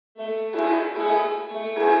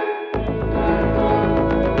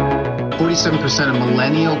47% of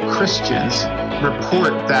millennial Christians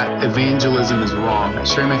report that evangelism is wrong, that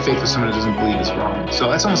sharing my faith with someone who doesn't believe is wrong.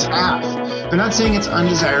 So that's almost half. They're not saying it's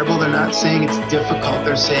undesirable. They're not saying it's difficult.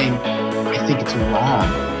 They're saying, I think it's wrong.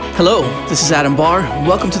 Hello, this is Adam Barr.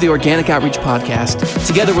 Welcome to the Organic Outreach Podcast.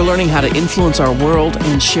 Together we're learning how to influence our world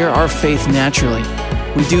and share our faith naturally.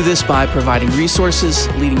 We do this by providing resources,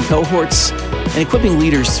 leading cohorts, and equipping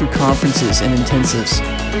leaders through conferences and intensives.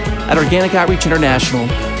 At Organic Outreach International,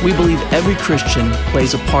 we believe every Christian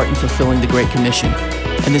plays a part in fulfilling the Great Commission,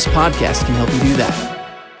 and this podcast can help you do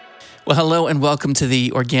that. Well, hello and welcome to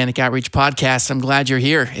the Organic Outreach Podcast. I'm glad you're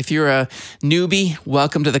here. If you're a newbie,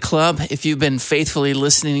 welcome to the club. If you've been faithfully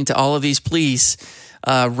listening to all of these, please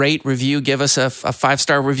rate, review, give us a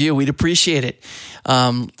 5-star review. We'd appreciate it.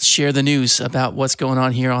 Share the news about what's going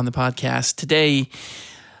on here on the podcast. Today,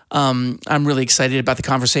 I'm really excited about the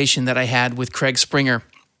conversation that I had with Craig Springer.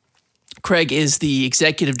 Craig is the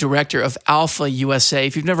executive director of Alpha USA.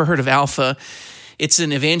 If you've never heard of Alpha, it's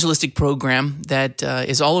an evangelistic program that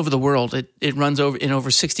is all over the world. It runs in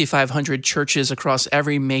over 6,500 churches across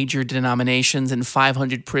every major denominations and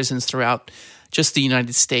 500 prisons throughout just the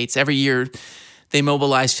United States. Every year, they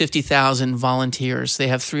mobilize 50,000 volunteers. They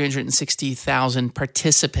have 360,000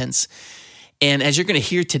 participants. And as you're going to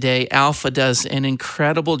hear today, Alpha does an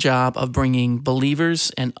incredible job of bringing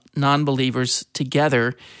believers and non-believers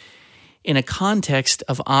together in a context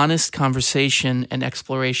of honest conversation and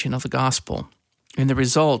exploration of the gospel. And the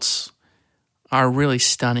results are really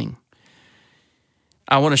stunning.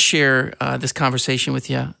 I want to share this conversation with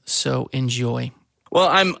you, so enjoy. Well,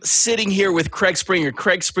 I'm sitting here with Craig Springer.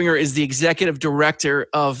 Craig Springer is the executive director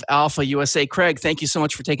of Alpha USA. Craig, thank you so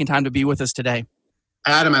much for taking time to be with us today.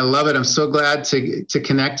 Adam, I love it. I'm so glad to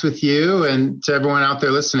connect with you and to everyone out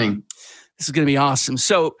there listening. This is going to be awesome.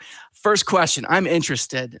 So, first question, I'm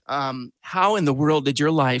interested. How in the world did your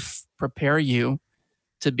life prepare you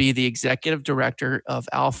to be the executive director of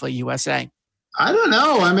Alpha USA? I don't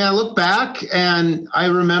know. I mean, I look back and I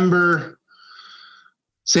remember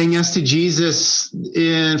saying yes to Jesus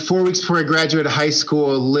in 4 weeks before I graduated high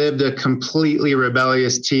school, lived a completely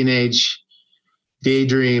rebellious teenage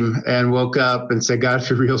daydream and woke up and said, God,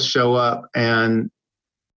 for real, show up. And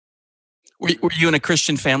were you in a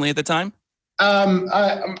Christian family at the time?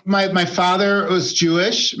 My father was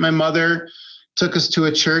Jewish. My mother took us to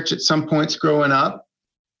a church at some points growing up.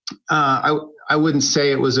 I wouldn't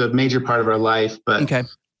say it was a major part of our life, but okay.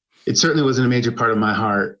 It certainly wasn't a major part of my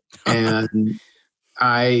heart. And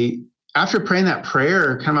after praying that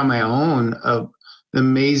prayer kind of on my own, of the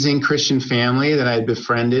amazing Christian family that I had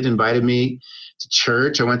befriended invited me to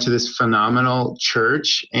church. I went to this phenomenal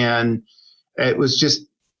church, and it was just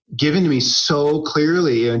given to me so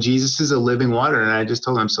clearly. Jesus is a living water, and I just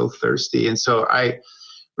told him I'm so thirsty. And so I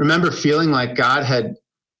remember feeling like God had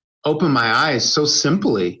opened my eyes so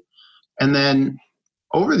simply. And then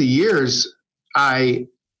over the years, I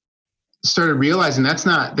started realizing that's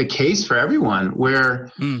not the case for everyone,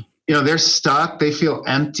 where they're stuck, they feel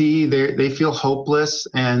empty, they feel hopeless,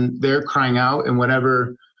 and they're crying out in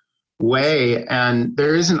whatever way. And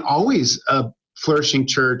there isn't always a flourishing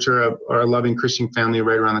church or a loving Christian family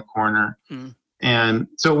right around the corner. And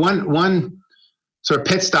so one sort of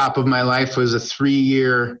pit stop of my life was a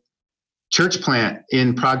 3-year church plant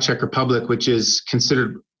in Prague, Czech Republic, which is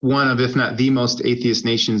considered one of, if not the most atheist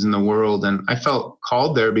nations in the world. And I felt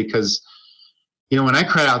called there because, when I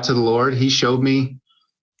cried out to the Lord, he showed me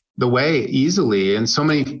the way easily. And so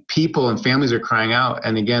many people and families are crying out.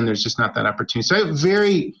 And again, there's just not that opportunity. So I'm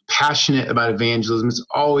very passionate about evangelism. It's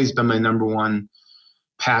always been my number one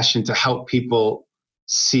passion, to help people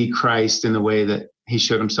see Christ in the way that he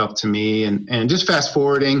showed himself to me. And just fast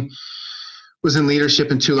forwarding, was in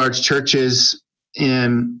leadership in 2 large churches.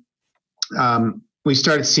 And we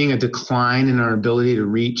started seeing a decline in our ability to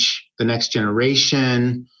reach the next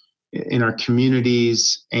generation in our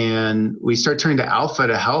communities, and we start turning to Alpha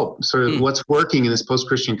to help sort of what's working in this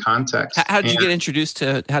post-Christian context. How did you get introduced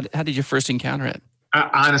to, how did you first encounter it?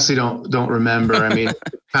 I honestly don't remember. I mean,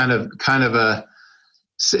 kind of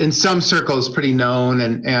in some circles pretty known,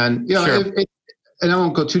 and sure. And I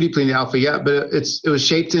won't go too deeply into Alpha yet, but it was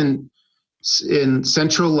shaped in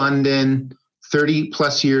central London 30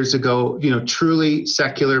 plus years ago, truly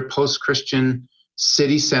secular post-Christian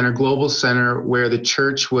city center, global center, where the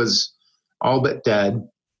church was all but dead.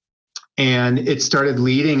 And it started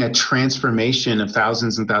leading a transformation of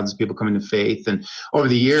thousands and thousands of people coming to faith. And over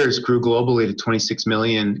the years grew globally to 26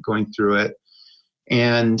 million going through it.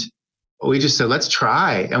 And we just said, let's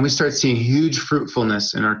try. And we started seeing huge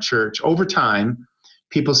fruitfulness in our church over time,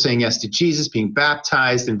 people saying yes to Jesus, being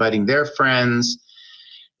baptized, inviting their friends.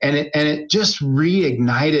 And it just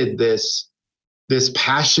reignited this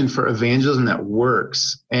passion for evangelism that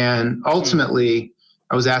works. And ultimately,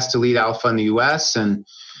 I was asked to lead Alpha in the US, and it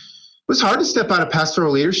was hard to step out of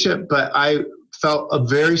pastoral leadership, but I felt a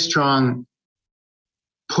very strong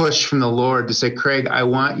push from the Lord to say, Craig, I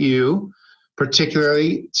want you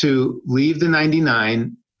particularly to leave the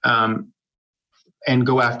 99 and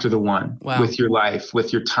go after the one. Wow. With your life,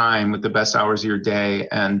 with your time, with the best hours of your day.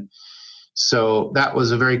 And so that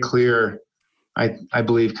was a very clear, I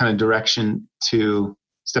believe, kind of direction to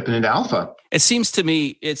stepping into Alpha. It seems to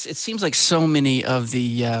me, it seems like so many of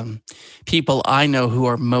the people I know who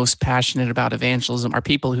are most passionate about evangelism are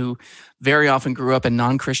people who very often grew up in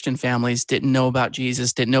non-Christian families, didn't know about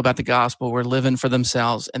Jesus, didn't know about the gospel, were living for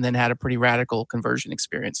themselves, and then had a pretty radical conversion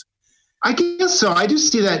experience. I guess so. I do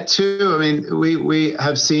see that too. I mean, we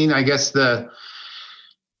have seen, I guess, the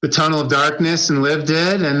tunnel of darkness and lived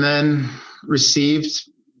it, and then received,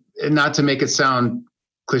 not to make it sound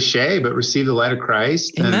cliche, but received the light of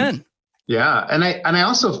Christ. Amen. And I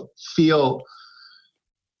also feel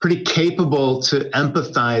pretty capable to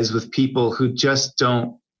empathize with people who just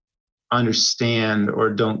don't understand or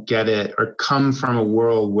don't get it or come from a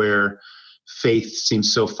world where faith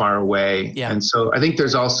seems so far away. Yeah. And so I think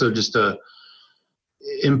there's also just a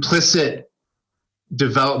implicit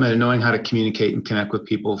development of knowing how to communicate and connect with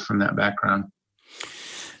people from that background.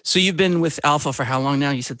 So you've been with Alpha for how long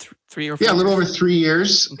now? You said 3 or 4? Yeah, a little over 3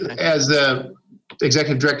 years as the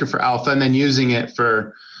executive director for Alpha, and then using it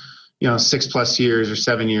for 6+ years or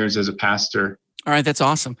 7 years as a pastor. All right, that's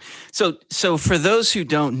awesome. So for those who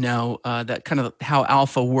don't know that kind of how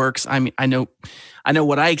Alpha works, I mean, I know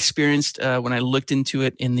what I experienced when I looked into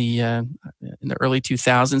it in the early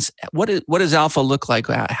 2000s. What does Alpha look like?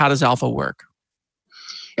 How does Alpha work?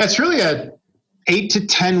 Yeah, it's really a 8 to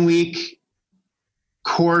 10 week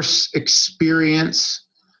course experience,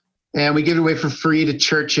 and we give it away for free to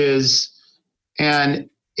churches, and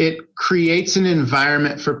it creates an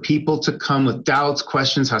environment for people to come with doubts,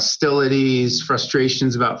 questions, hostilities,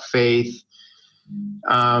 frustrations about faith.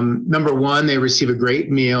 Number one, they receive a great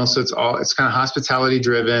meal, so it's kind of hospitality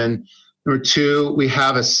driven. Number two, we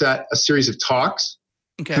have a series of talks.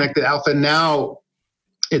 Okay. Connected Alpha. Now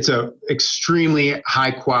it's a extremely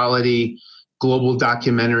high quality global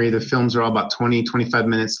documentary. The films are all about 20, 25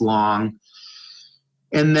 minutes long.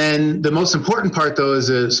 And then the most important part, though, is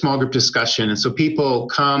a small group discussion. And so people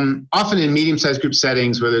come often in medium-sized group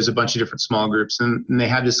settings where there's a bunch of different small groups, and they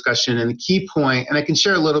have discussion. And the key point, and I can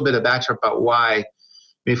share a little bit of background about why,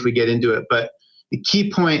 if we get into it, but the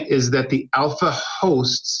key point is that the Alpha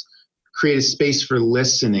hosts create a space for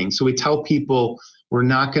listening. So we tell people we're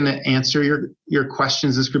not going to answer your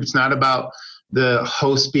questions in this group. It's not about the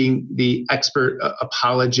host being the expert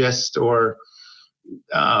apologist or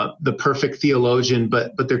the perfect theologian,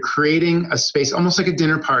 but they're creating a space almost like a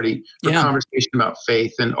dinner party for conversation about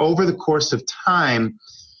faith. And over the course of time,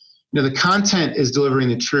 the content is delivering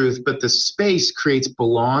the truth, but the space creates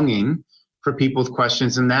belonging for people with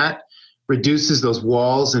questions, and that reduces those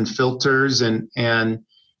walls and filters, and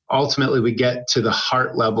ultimately we get to the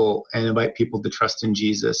heart level and invite people to trust in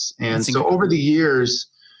Jesus. And so over the years,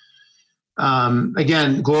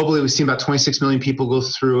 again, globally, we've seen about 26 million people go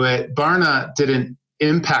through it. Barna did an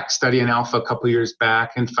impact study in Alpha a couple of years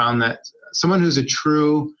back and found that someone who's a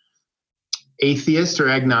true atheist or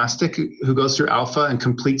agnostic who goes through Alpha and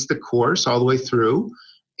completes the course all the way through,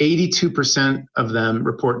 82% of them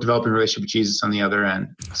report developing a relationship with Jesus on the other end.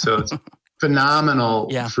 So it's phenomenal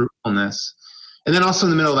fruitfulness. And then also in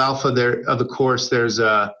the middle of Alpha of the course, there's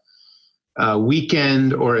a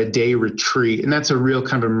weekend or a day retreat. And that's a real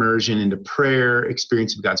kind of immersion into prayer,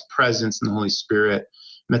 experience of God's presence and the Holy Spirit.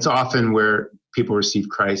 And that's often where people receive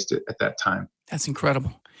Christ at that time. That's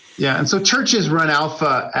incredible. Yeah. And so churches run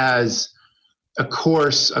Alpha as a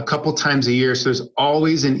course a couple times a year. So there's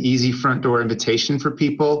always an easy front door invitation for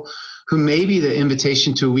people who maybe the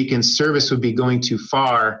invitation to a weekend service would be going too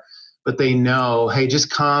far, but they know, hey, just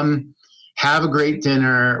come, have a great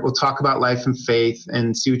dinner. We'll talk about life and faith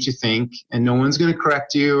and see what you think. And no one's going to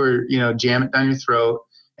correct you or, jam it down your throat.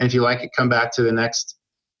 And if you like it, come back to the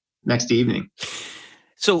next evening.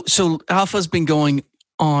 So Alpha's been going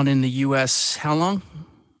on in the U.S. how long?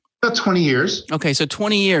 About 20 years. Okay, so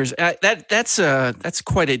 20 years. That's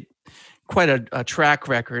quite a track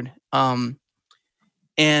record. I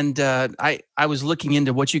was looking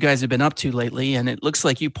into what you guys have been up to lately, and it looks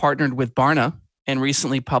like you partnered with Barna and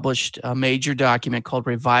recently published a major document called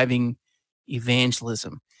Reviving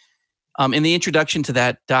Evangelism. In the introduction to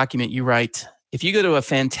that document, you write, if you go to a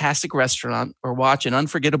fantastic restaurant or watch an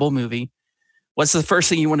unforgettable movie, what's the first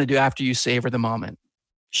thing you want to do after you savor the moment?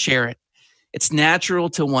 Share it. It's natural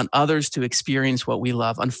to want others to experience what we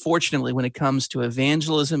love. Unfortunately, when it comes to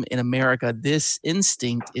evangelism in America, this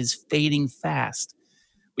instinct is fading fast.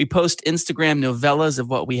 We post Instagram novellas of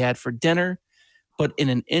what we had for dinner, but in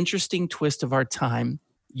an interesting twist of our time,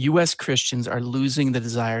 U.S. Christians are losing the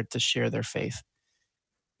desire to share their faith.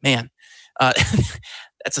 Man,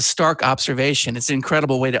 that's a stark observation. It's an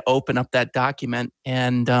incredible way to open up that document.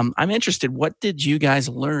 And I'm interested, what did you guys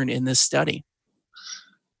learn in this study?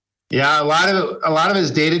 Yeah, a lot of it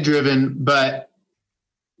is data driven, but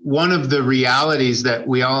one of the realities that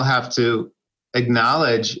we all have to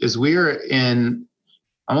acknowledge is we're in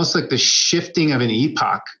almost like the shifting of an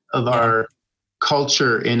epoch of our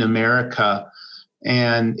culture in America.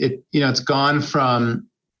 And it's gone from,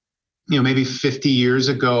 maybe 50 years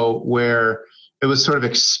ago where it was sort of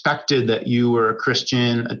expected that you were a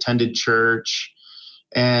Christian, attended church.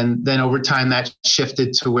 And then over time that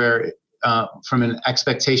shifted to where from an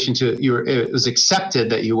expectation to it was accepted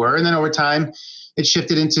that you were. And then over time it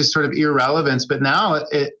shifted into sort of irrelevance. But now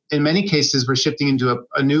in many cases, we're shifting into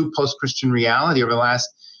a new post-Christian reality over the last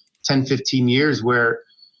 10, 15 years where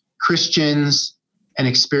Christians and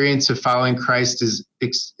experience of following Christ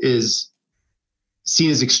is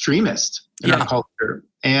seen as extremist in our culture.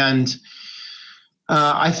 And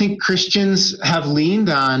I think Christians have leaned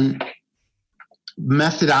on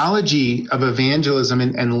methodology of evangelism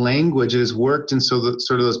and language that has worked in sort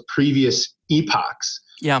of those previous epochs.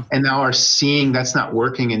 Yeah. And now are seeing that's not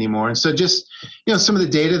working anymore. And so just, some of the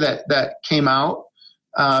data that came out,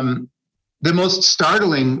 the most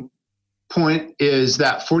startling point is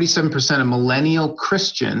that 47% of millennial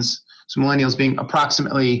Christians, so millennials being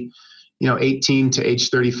approximately 18 to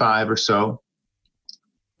age 35 or so,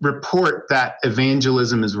 report that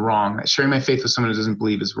evangelism is wrong, that sharing my faith with someone who doesn't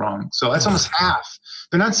believe is wrong. So that's almost half.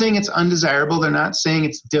 They're not saying it's undesirable. They're not saying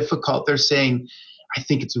it's difficult. They're saying, I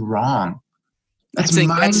think it's wrong. That's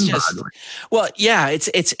mind-boggling. Well, yeah,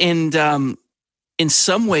 it's in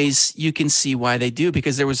some ways you can see why they do,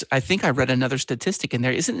 because I think I read another statistic in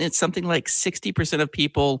there. Isn't it something like 60% of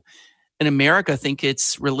people in America think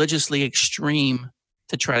it's religiously extreme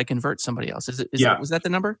to try to convert somebody else? Was that the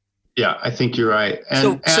number? Yeah, I think you're right.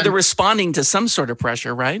 So they're responding to some sort of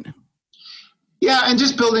pressure, right? Yeah, and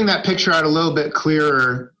just building that picture out a little bit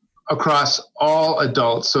clearer across all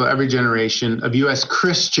adults, so every generation of U.S.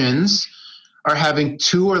 Christians are having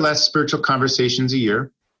 2 or less spiritual conversations a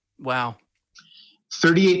year. Wow.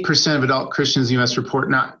 38% of adult Christians in the U.S. report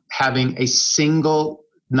not having a single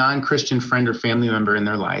non-Christian friend or family member in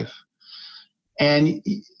their life. And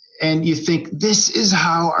you think this is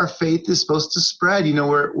how our faith is supposed to spread.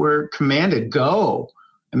 We're commanded, go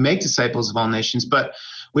and make disciples of all nations. But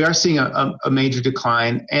we are seeing a major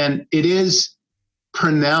decline, and it is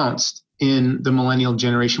pronounced in the millennial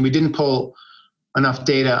generation. We didn't pull enough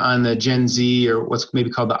data on the Gen Z, or what's maybe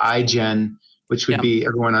called the iGen, which would be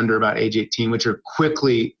everyone under about age 18, which are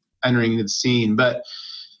quickly entering the scene. But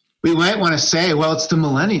we might want to say, well, it's the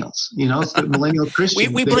millennials, it's the millennial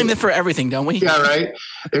Christians. we blame them for everything, don't we? Yeah, right.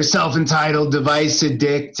 They're self-entitled, device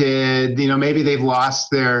addicted. Maybe they've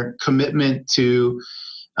lost their commitment to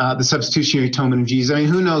the substitutionary atonement of Jesus. I mean,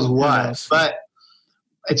 who knows what? Who knows? But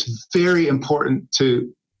it's very important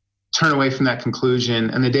to turn away from that conclusion.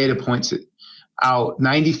 And the data points it out.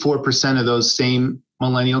 94% of those same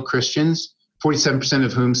millennial Christians, 47%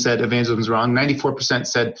 of whom said evangelism is wrong, 94%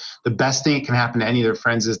 said the best thing that can happen to any of their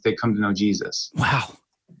friends is they come to know Jesus. Wow.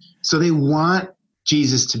 So they want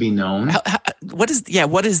Jesus to be known. What is that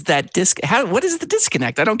what is the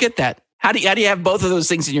disconnect? I don't get that. How do you have both of those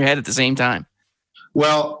things in your head at the same time?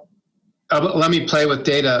 Well, let me play with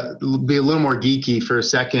data, be a little more geeky for a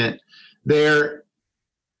second. They're,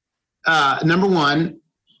 number one,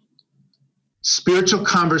 spiritual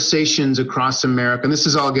conversations across America, and this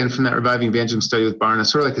is all again from that Reviving Evangelism study with Barna,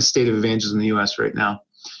 sort of like the state of evangelism in the U.S. right now.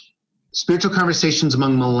 Spiritual conversations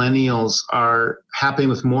among millennials are happening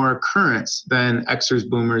with more occurrence than Xers,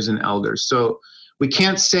 boomers, and elders. So we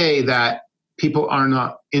can't say that people are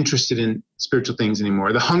not interested in spiritual things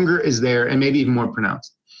anymore. The hunger is there, and maybe even more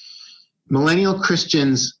pronounced. Millennial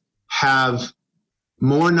Christians have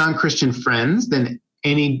more non-Christian friends than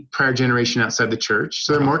any prior generation outside the church.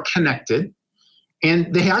 So they're more connected.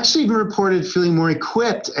 And they actually even reported feeling more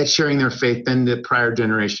equipped at sharing their faith than the prior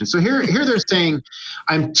generation. So here they're saying,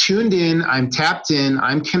 I'm tuned in, I'm tapped in,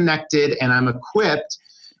 I'm connected, and I'm equipped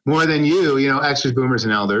more than Xers, boomers,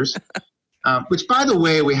 and elders. Which, by the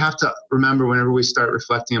way, we have to remember whenever we start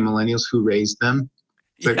reflecting on millennials, who raised them.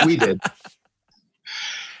 Like we did.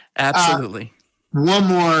 Absolutely. One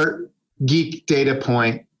more geek data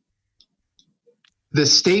point. The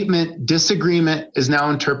statement disagreement is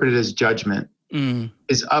now interpreted as judgment.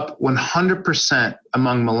 is up 100%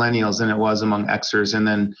 among millennials than it was among Xers, and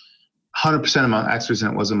then 100% among Xers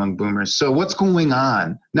than it was among boomers. So what's going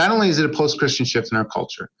on? Not only is it a post-Christian shift in our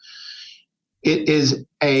culture, it is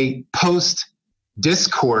a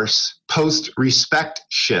post-discourse, post-respect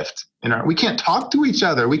shift in our. We can't talk to each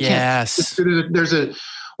other. We can't.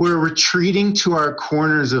 We're retreating to our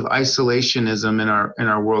corners of isolationism in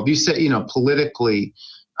our world. You say, politically,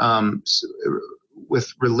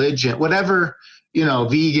 with religion, whatever,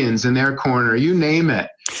 vegans in their corner, you name it.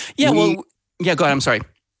 Yeah. Go ahead. I'm sorry.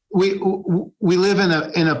 We live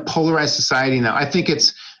in a polarized society now. I think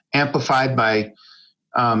it's amplified by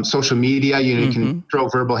social media. You can throw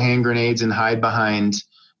verbal hand grenades and hide behind,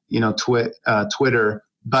 Twitter.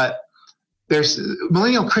 But there's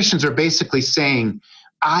millennial Christians are basically saying,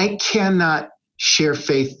 I cannot share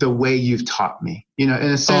faith the way you've taught me. In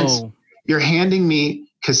a sense, you're handing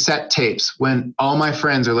me cassette tapes when all my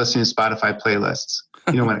friends are listening to Spotify playlists,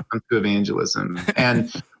 when it comes to evangelism.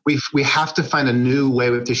 And we have to find a new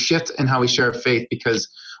way. We have to shift in how we share our faith because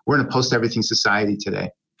we're in a post-everything society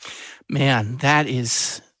today. Man,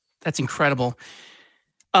 that's incredible.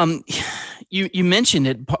 You mentioned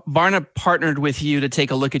it. Barna partnered with you to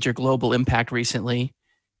take a look at your global impact recently.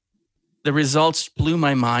 The results blew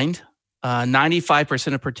my mind.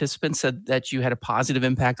 95% of participants said that you had a positive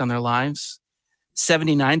impact on their lives.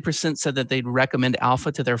 79% said that they'd recommend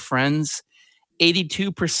Alpha to their friends.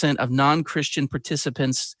 82% of non-Christian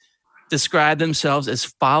participants describe themselves as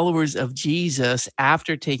followers of Jesus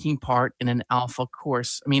after taking part in an Alpha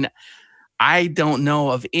course. I mean, I don't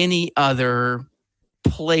know of any other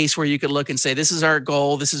place where you could look and say, this is our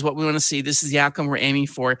goal, this is what we want to see, this is the outcome we're aiming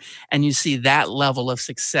for, and you see that level of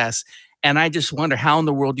success. And I just wonder, how in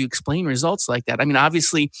the world do you explain results like that? I mean,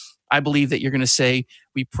 obviously, I believe that you're going to say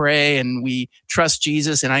we pray and we trust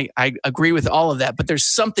Jesus, and I agree with all of that. But there's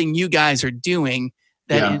something you guys are doing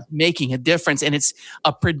that is making a difference, and it's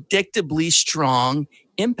a predictably strong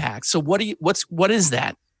impact. So what is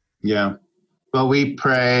that? Yeah. Well, we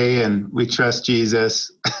pray and we trust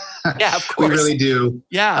Jesus. Yeah, of course. We really do.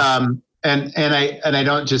 Yeah. And I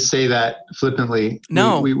don't just say that flippantly.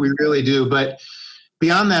 No. We really do. But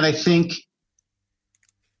beyond that, I think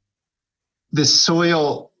the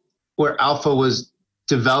soil where Alpha was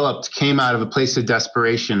developed came out of a place of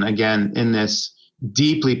desperation, again, in this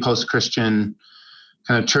deeply post-Christian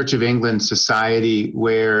kind of Church of England society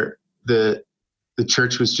where the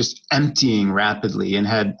church was just emptying rapidly and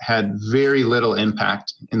had very little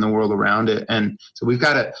impact in the world around it. And so we've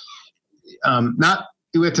got to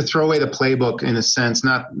we have to throw away the playbook in a sense,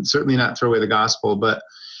 certainly not throw away the gospel, but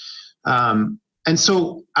and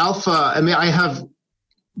so Alpha, I mean, I have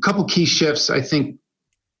a couple key shifts, I think,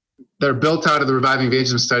 that are built out of the Reviving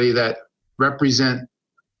Evangelism study that represent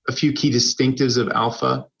a few key distinctives of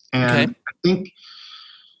Alpha. And I think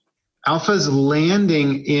Alpha is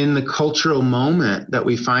landing in the cultural moment that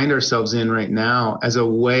we find ourselves in right now as a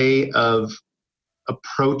way of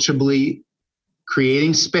approachably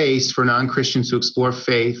creating space for non-Christians to explore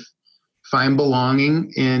faith, find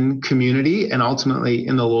belonging in community, and ultimately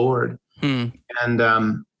in the Lord.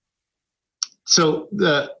 And so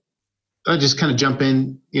I'll just kind of jump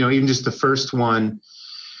in, even just the first one.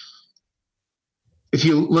 If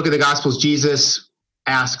you look at the Gospels, Jesus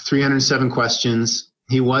asked 307 questions.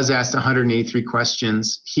 He was asked 183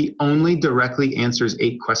 questions. He only directly answers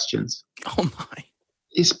 8 questions. Oh my.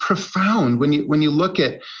 It's profound when you look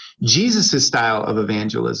at Jesus' style of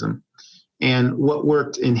evangelism and what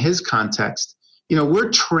worked in his context.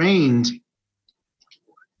 We're trained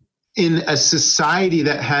in a society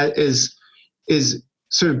that is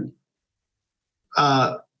sort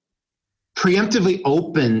of preemptively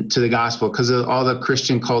open to the gospel because of all the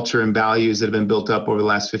Christian culture and values that have been built up over the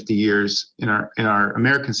last 50 years in our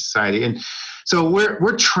American society. And so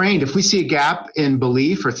we're trained, if we see a gap in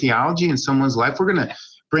belief or theology in someone's life, we're going to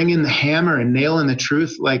bring in the hammer and nail in the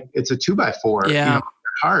truth like it's a 2x4 in our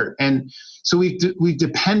heart. And so we've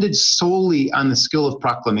depended solely on the skill of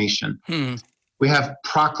proclamation. We have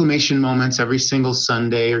proclamation moments every single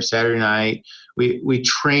Sunday or Saturday night. We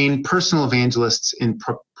train personal evangelists in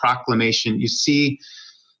proclamation. You see,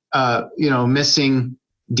 missing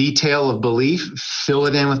detail of belief, fill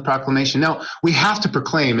it in with proclamation. Now, we have to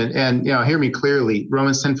proclaim, and hear me clearly,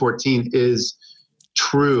 Romans 10:14 is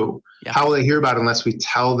true. Yeah. How will they hear about it unless we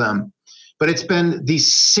tell them? But it's been the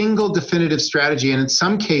single definitive strategy, and in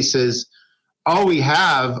some cases, all we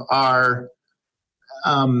have are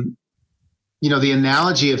the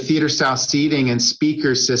analogy of theater-style seating and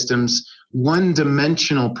speaker systems,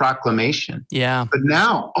 one-dimensional proclamation. Yeah. But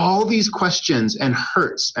now all these questions and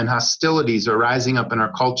hurts and hostilities are rising up in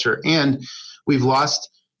our culture, and we've lost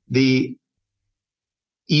the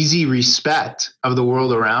easy respect of the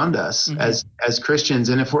world around us as Christians.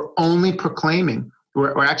 And if we're only proclaiming,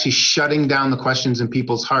 we're actually shutting down the questions in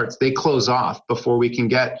people's hearts. They close off before we can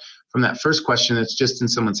get from that first question that's just in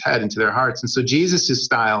someone's head into their hearts. And so Jesus's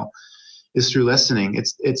style is through listening.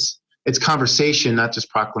 It's conversation, not just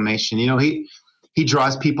proclamation. He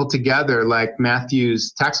draws people together like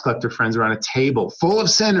Matthew's tax collector friends around a table full of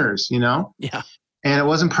sinners, Yeah. And it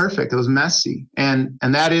wasn't perfect. It was messy. And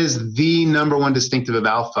that is the number one distinctive of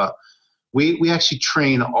Alpha. We actually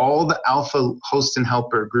train all the Alpha host and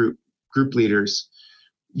helper group leaders.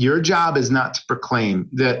 Your job is not to proclaim.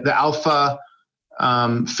 The Alpha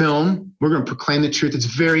film, we're going to proclaim the truth. It's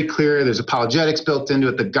very clear. There's apologetics built into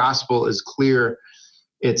it. The gospel is clear.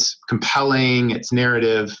 It's compelling. It's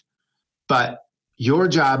narrative. But your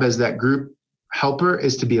job as that group helper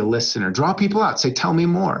is to be a listener. Draw people out. Say, tell me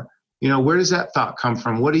more. Where does that thought come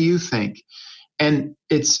from? What do you think? And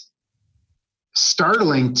it's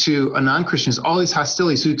startling to a non-Christian, all these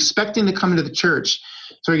hostilities, who expecting to come into the church,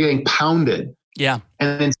 sort of getting pounded. Yeah.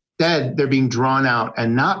 And instead they're being drawn out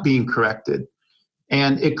and not being corrected.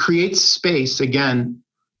 And it creates space again.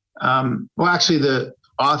 Actually the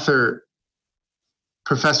author,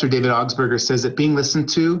 Professor David Augsburger, says that being listened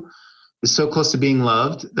to is so close to being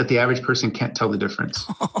loved that the average person can't tell the difference.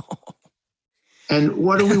 And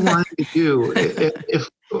what do we want to do? If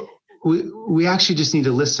we actually just need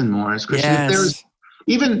to listen more as Christians. Yes. If there's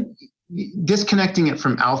even disconnecting it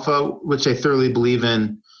from Alpha, which I thoroughly believe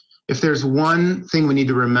in, if there's one thing we need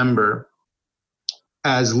to remember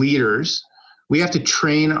as leaders, we have to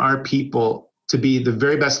train our people to be the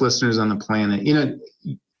very best listeners on the planet.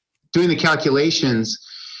 Doing the calculations,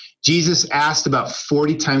 Jesus asked about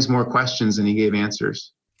 40 times more questions than he gave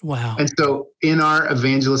answers. Wow. And so in our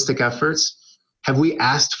evangelistic efforts, have we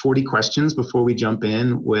asked 40 questions before we jump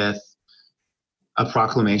in with a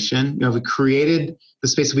proclamation? Have we created the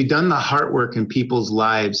space? Have we done the heart work in people's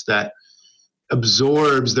lives that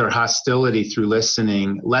absorbs their hostility through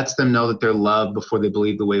listening, lets them know that they're loved before they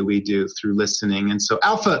believe the way we do through listening? And so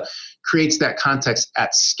Alpha creates that context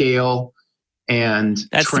at scale and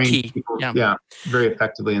trains people, very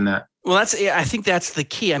effectively in that. Well, I think that's the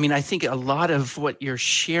key. I mean, I think a lot of what you're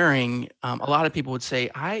sharing, a lot of people would say,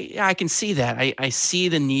 I can see that. I see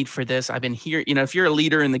the need for this. I've been here, if you're a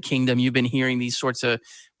leader in the kingdom, you've been hearing these sorts of,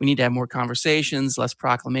 we need to have more conversations, less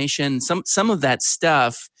proclamation. Some of that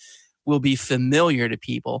stuff will be familiar to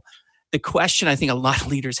people. The question I think a lot of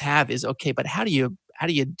leaders have is, okay, but how do you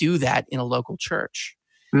do that in a local church?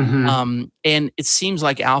 Mm-hmm. And it seems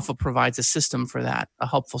like Alpha provides a system for that, a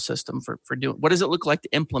helpful system for doing. What does it look like to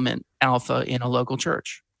implement Alpha in a local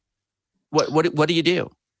church? What do you do?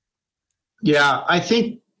 Yeah, I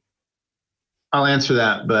think I'll answer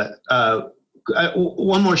that, but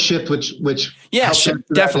one more shift, which sure,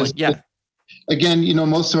 definitely, yeah. Again,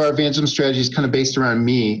 most of our evangelism strategy is kind of based around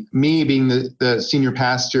me being the senior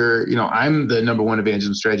pastor. I'm the number one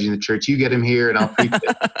evangelism strategy in the church. You get him here and I'll preach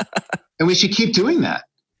it. And we should keep doing that.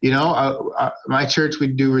 My church, we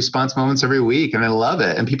do response moments every week and I love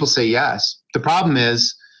it. And people say yes. The problem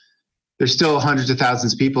is there's still hundreds of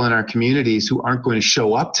thousands of people in our communities who aren't going to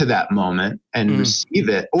show up to that moment and receive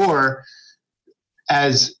it. Or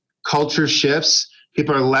as culture shifts,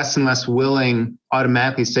 people are less and less willing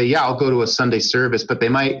automatically to say, yeah, I'll go to a Sunday service, but they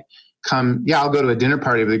might come, I'll go to a dinner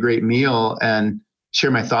party with a great meal and share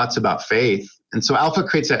my thoughts about faith. And so Alpha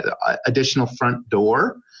creates that additional front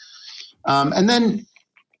door. And then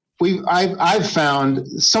I've found,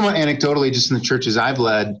 somewhat anecdotally, just in the churches I've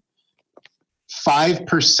led,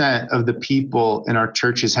 5% of the people in our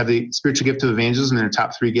churches have the spiritual gift of evangelism in their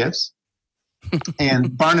top 3 gifts.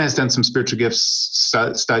 And Barna has done some spiritual gifts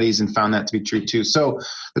studies and found that to be true too. So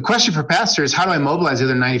the question for pastors is, how do I mobilize the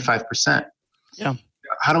other 95%? Yeah.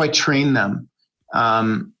 How do I train them?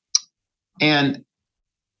 And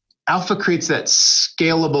Alpha creates that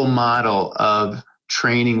scalable model of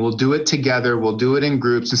training. We'll do it together. We'll do it in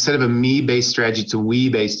groups. Instead of a me-based strategy, it's a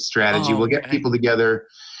we-based strategy. We'll get people together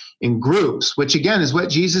in groups, which again is what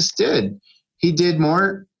Jesus did. He did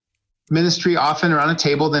more ministry often around a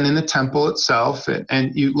table than in the temple itself.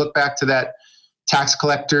 And you look back to that tax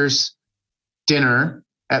collector's dinner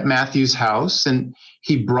at Matthew's house, and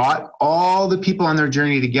he brought all the people on their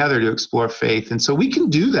journey together to explore faith. And so we can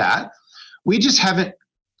do that. We just haven't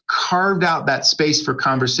carved out that space for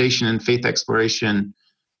conversation and faith exploration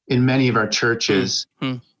in many of our churches.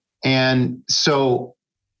 Mm-hmm. And so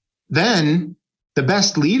then the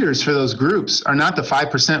best leaders for those groups are not the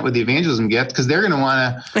 5% with the evangelism gift, because they're going to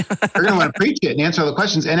want to preach it and answer all the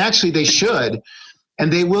questions. And actually they should,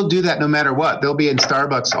 and they will do that no matter what. They'll be in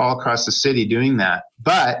Starbucks all across the city doing that.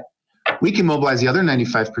 But we can mobilize the other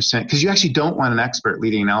 95% because you actually don't want an expert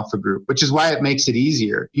leading an alpha group, which is why it makes it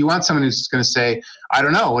easier. You want someone who's going to say, I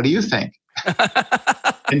don't know, what do you think?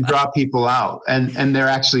 And draw people out. And they're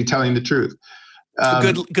actually telling the truth.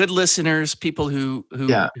 Good listeners, people who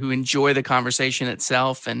enjoy the conversation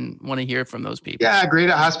itself and want to hear from those people. Yeah, great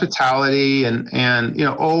at hospitality. And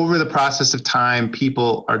over the process of time,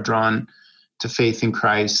 people are drawn to faith in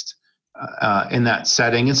Christ in that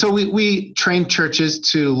setting. And so we train churches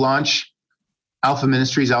to launch alpha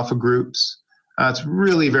ministries, alpha groups. It's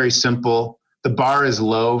really very simple. The bar is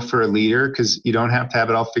low for a leader because you don't have to have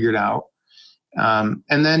it all figured out. And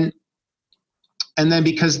then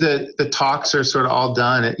because the talks are sort of all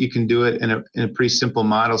done, you can do it in a pretty simple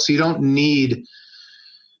model. So you don't need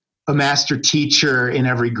a master teacher in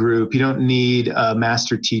every group. You don't need a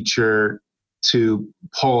master teacher to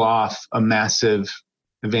pull off a massive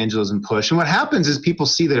evangelism push. And what happens is people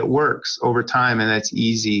see that it works over time and that's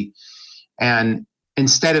easy. And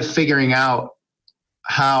instead of figuring out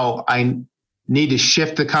how I need to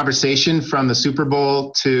shift the conversation from the Super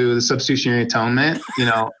Bowl to the substitutionary atonement,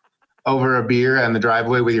 over a beer on the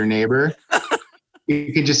driveway with your neighbor,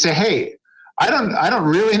 you can just say, hey, I don't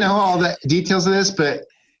really know all the details of this, but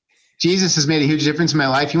Jesus has made a huge difference in my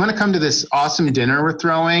life. You want to come to this awesome dinner we're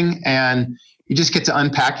throwing, and you just get to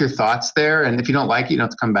unpack your thoughts there. And if you don't like it, you don't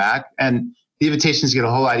have to come back. And the invitations get a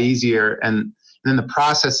whole lot easier. And then the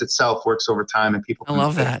process itself works over time, and people. I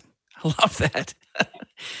love that.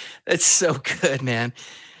 That's so good, man.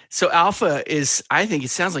 So alpha I think it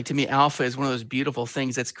sounds like to me, alpha is one of those beautiful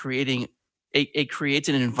things that's creating, it creates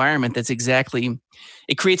an environment that's exactly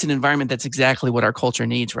what our culture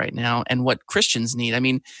needs right now and what Christians need. I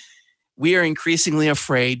mean, we are increasingly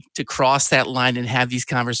afraid to cross that line and have these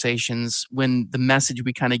conversations when the message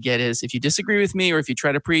we kind of get is, if you disagree with me or if you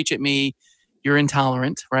try to preach at me, you're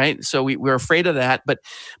intolerant, right? So we're afraid of that, but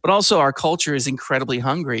also our culture is incredibly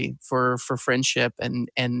hungry for friendship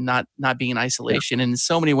and not being in isolation. And in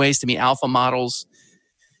so many ways, to me, alpha models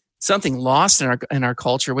something lost in our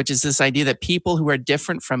culture, which is this idea that people who are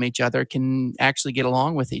different from each other can actually get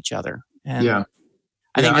along with each other. And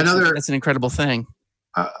I think that's an incredible thing.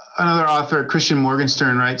 Another author, Christian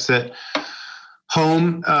Morgenstern, writes that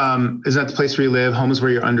home is not the place where you live. Home is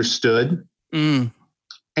where you're understood.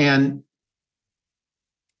 And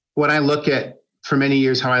when I look at, for many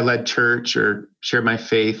years, how I led church or shared my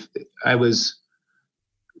faith, I was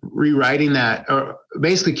rewriting that, or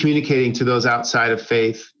basically communicating to those outside of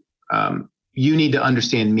faith, you need to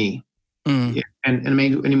understand me. Yeah. And in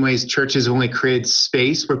many ways, churches only create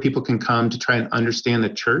space where people can come to try and understand the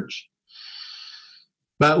church.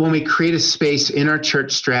 But when we create a space in our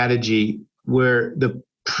church strategy where the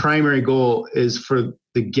primary goal is for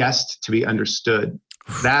the guest to be understood,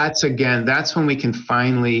 that's when we can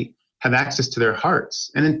finally have access to their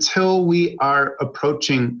hearts. And until we are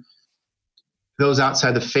approaching those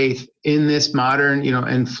outside the faith in this modern,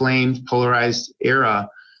 inflamed, polarized era,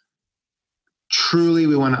 truly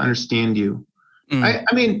we want to understand you. I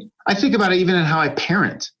mean, I think about it even in how I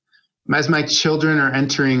parent. As my children are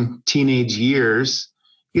entering teenage years,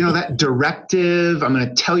 that directive, I'm going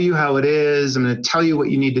to tell you how it is, I'm going to tell you what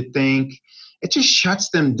you need to think, it just shuts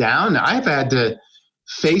them down. I've had to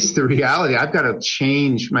face the reality. I've got to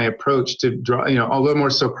change my approach to draw, a little more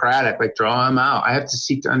Socratic, like draw them out. I have to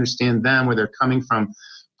seek to understand them, where they're coming from,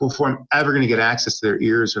 before I'm ever going to get access to their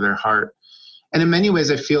ears or their heart. And in many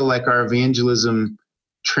ways, I feel like our evangelism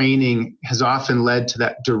training has often led to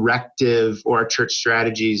that directive, or our church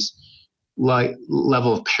strategies like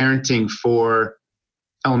level of parenting for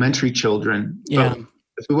elementary children. Yeah. But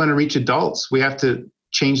if we want to reach adults, we have to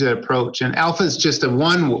change that approach. And alpha is just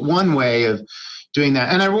one way of doing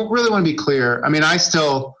that. And I really want to be clear. I mean, I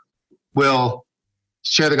still will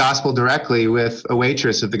share the gospel directly with a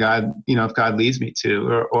waitress if God leads me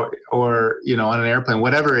to, or on an airplane,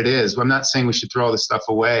 whatever it is. I'm not saying we should throw all this stuff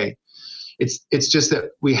away. It's just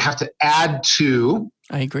that we have to add to,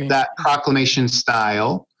 I agree, that proclamation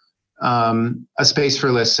style, a space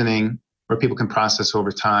for listening where people can process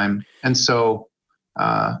over time. And so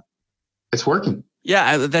it's working.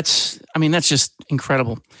 Yeah, that's just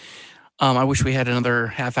incredible. I wish we had another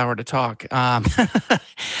half hour to talk. I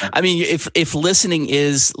mean, if listening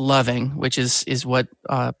is loving, which is what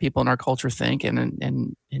people in our culture think,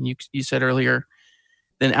 and you said earlier,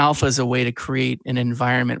 then alpha is a way to create an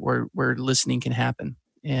environment where listening can happen.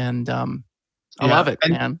 And I love it,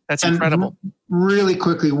 man. That's incredible. Really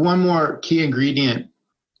quickly, one more key ingredient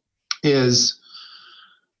is,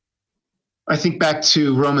 I think back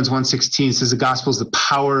to Romans 1:16, says the gospel is the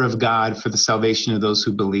power of God for the salvation of those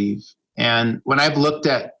who believe. And when I've looked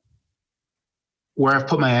at where I've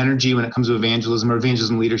put my energy when it comes to evangelism or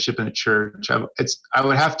evangelism leadership in a church. I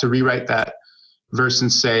would have to rewrite that verse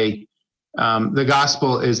and say, the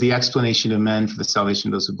gospel is the explanation of men for the salvation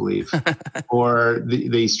of those who believe, or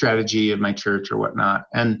the strategy of my church or whatnot.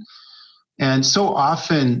 And so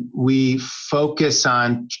often we focus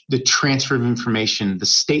on the transfer of information. The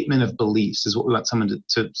statement of beliefs is what we want someone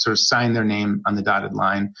to sort of sign their name on the dotted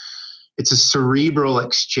line. It's a cerebral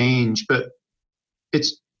exchange, but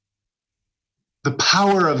it's the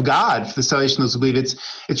power of God for the salvation of those who believe.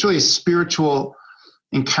 It's really a spiritual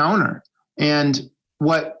encounter. And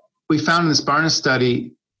what we found in this Barna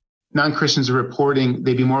study, non-Christians are reporting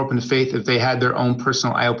they'd be more open to faith if they had their own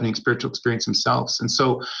personal eye-opening spiritual experience themselves. And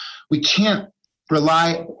so we can't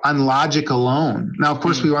rely on logic alone. Now, of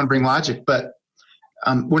course, we want to bring logic, but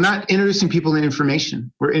we're not introducing people to information.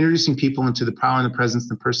 We're introducing people into the power and the presence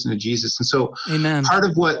and the person of Jesus. And so Amen. Part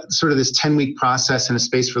of what sort of this 10-week process and a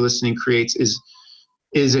space for listening creates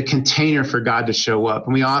is a container for God to show up.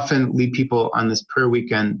 And we often lead people on this prayer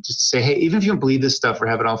weekend just to say, hey, even if you don't believe this stuff or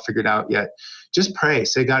have it all figured out yet, just pray.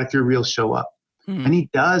 Say, God, if you're real, show up. And he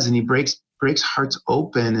does, and he breaks hearts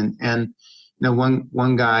open. And you know,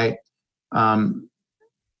 one guy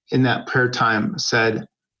in that prayer time said,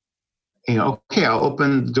 you know, okay, I'll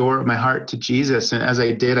open the door of my heart to Jesus. And as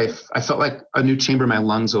I did, I felt like a new chamber in my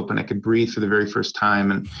lungs open. I could breathe for the very first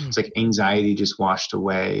time. And it's like anxiety just washed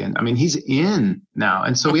away. And I mean, he's in now.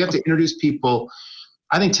 And so we have to introduce people,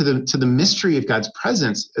 I think, to the mystery of God's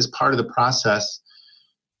presence as part of the process,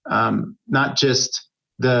 not just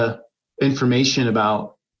the information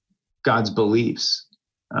about God's beliefs.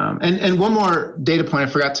 And one more data point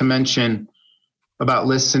I forgot to mention about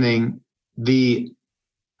listening. The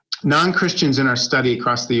non-Christians in our study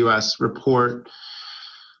across the U.S. report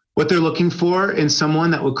what they're looking for in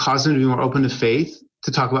someone that would cause them to be more open to faith.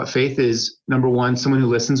 To talk about faith is, number one, someone who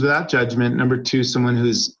listens without judgment. Number two, someone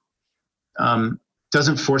who's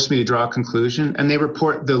doesn't force me to draw a conclusion. And they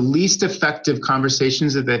report the least effective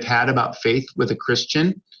conversations that they've had about faith with a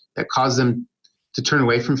Christian that cause them to turn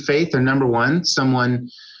away from faith are, number one, someone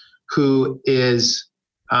who has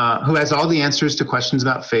all the answers to questions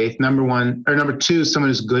about faith. Number two, someone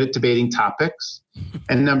who's good at debating topics.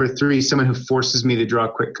 And number three, someone who forces me to draw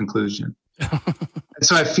a quick conclusion. And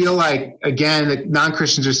so I feel like, again, the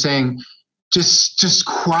non-Christians are saying, just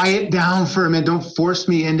quiet down for a minute. Don't force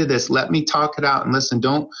me into this. Let me talk it out and listen.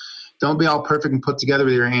 Don't be all perfect and put together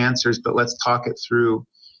with your answers, but let's talk it through.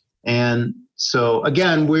 And so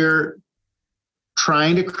again, we're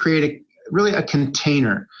trying to create a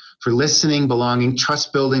container for listening, belonging,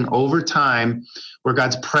 trust building over time, where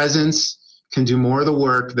God's presence can do more of the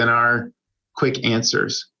work than our quick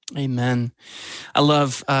answers. Amen. I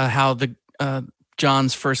love how the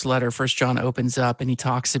John's first letter, 1 John, opens up, and he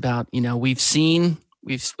talks about, you know, we've seen,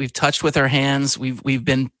 we've touched with our hands, we've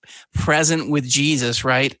been present with Jesus,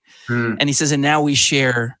 right? And he says, and now we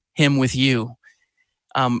share him with you.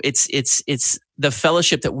 It's the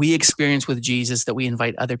fellowship that we experience with Jesus that we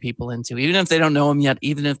invite other people into. Even if they don't know him yet,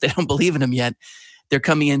 even if they don't believe in him yet, they're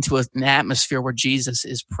coming into an atmosphere where Jesus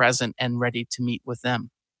is present and ready to meet with them.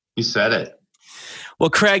 You said it. Well,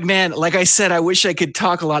 Craig, man, like I said, I wish I could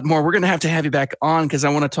talk a lot more. We're going to have you back on because I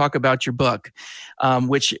want to talk about your book,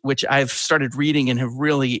 which I've started reading and have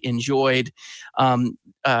really enjoyed.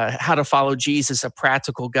 How to Follow Jesus, a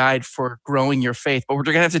practical guide for growing your faith. But we're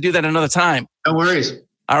going to have to do that another time. No worries.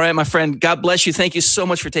 All right, my friend. God bless you. Thank you so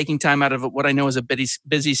much for taking time out of what I know is a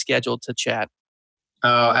busy schedule to chat.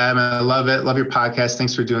 Oh, Adam, I love it. Love your podcast.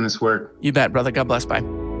 Thanks for doing this work. You bet, brother. God bless. Bye.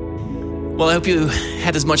 Well, I hope you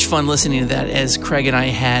had as much fun listening to that as Craig and I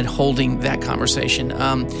had holding that conversation.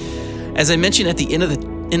 As I mentioned at the end of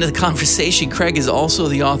the conversation, Craig is also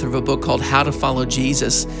the author of a book called How to Follow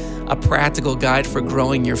Jesus, a practical guide for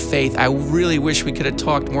growing your faith. I really wish we could have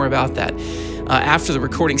talked more about that. After the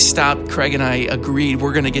recording stopped, Craig and I agreed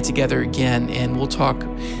we're going to get together again, and we'll talk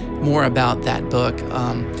more about that book.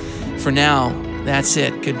 For now, that's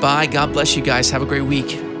it. Goodbye. God bless you guys. Have a great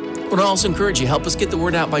week. I want to also encourage you, help us get the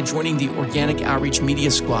word out by joining the Organic Outreach Media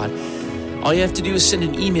Squad. All you have to do is send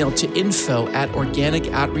an email to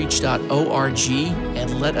info@organicoutreach.org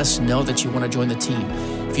and let us know that you want to join the team.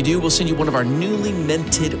 If you do, we'll send you one of our newly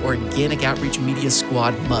minted Organic Outreach Media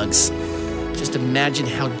Squad mugs. Just imagine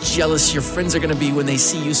how jealous your friends are going to be when they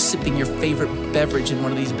see you sipping your favorite beverage in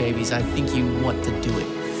one of these babies. I think you want to do it.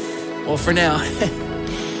 Well, for now,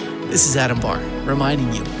 this is Adam Barr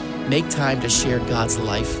reminding you, make time to share God's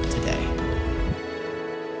life today.